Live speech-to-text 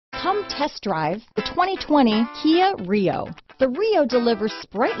Come test drive the 2020 Kia Rio. The Rio delivers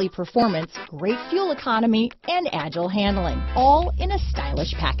sprightly performance, great fuel economy, and agile handling, all in a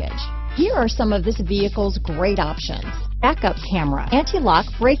stylish package. Here are some of this vehicle's great options: backup camera, anti-lock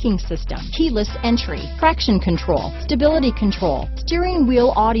braking system, keyless entry, traction control, stability control, steering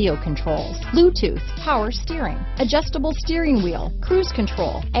wheel audio controls, Bluetooth, power steering, adjustable steering wheel, cruise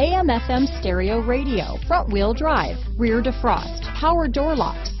control, AM/FM stereo radio, front wheel drive, rear defrost, power door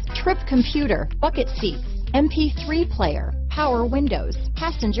locks, trip computer, bucket seats, MP3 player, power windows,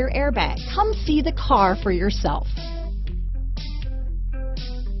 passenger airbag. Come see the car for yourself.